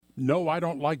No, I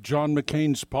don't like John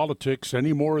McCain's politics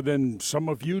any more than some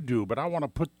of you do, but I want to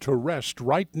put to rest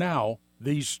right now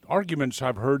these arguments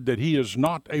I've heard that he is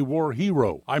not a war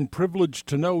hero. I'm privileged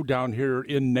to know down here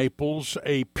in Naples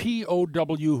a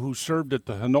POW who served at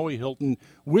the Hanoi Hilton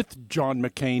with John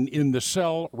McCain in the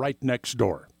cell right next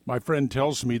door. My friend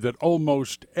tells me that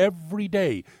almost every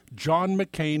day John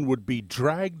McCain would be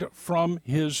dragged from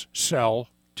his cell,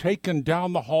 taken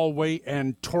down the hallway,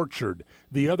 and tortured.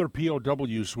 The other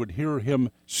POWs would hear him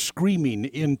screaming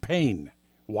in pain.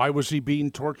 Why was he being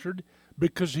tortured?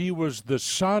 Because he was the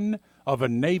son of a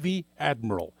Navy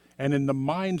admiral. And in the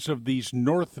minds of these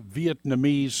North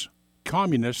Vietnamese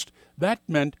communists, that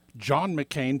meant John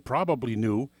McCain probably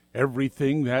knew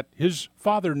everything that his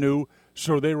father knew,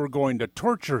 so they were going to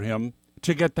torture him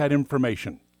to get that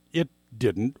information. It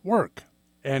didn't work.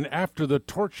 And after the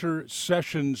torture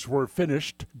sessions were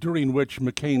finished, during which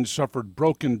McCain suffered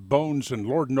broken bones and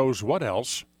Lord knows what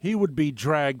else, he would be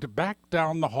dragged back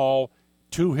down the hall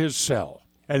to his cell.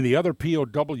 And the other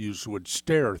POWs would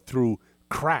stare through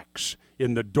cracks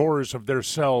in the doors of their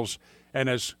cells, and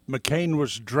as McCain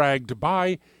was dragged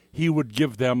by, he would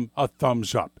give them a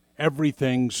thumbs up.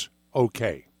 Everything's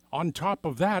okay. On top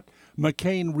of that,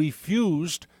 McCain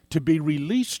refused to be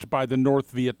released by the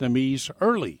North Vietnamese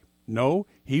early. No,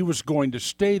 he was going to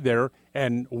stay there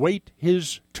and wait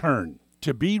his turn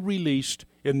to be released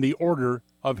in the order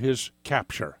of his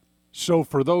capture. So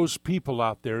for those people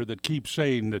out there that keep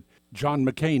saying that John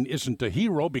McCain isn't a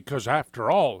hero because, after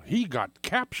all, he got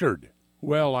captured,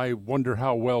 well, I wonder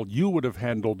how well you would have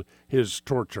handled his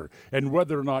torture and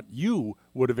whether or not you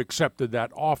would have accepted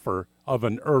that offer of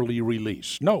an early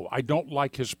release. No, I don't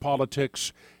like his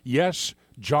politics. Yes,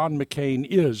 John McCain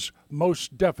is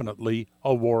most definitely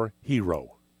a war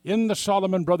hero. In the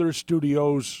Solomon Brothers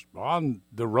studios, on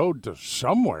the road to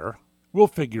somewhere, we'll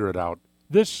figure it out.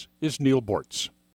 This is Neil Bortz.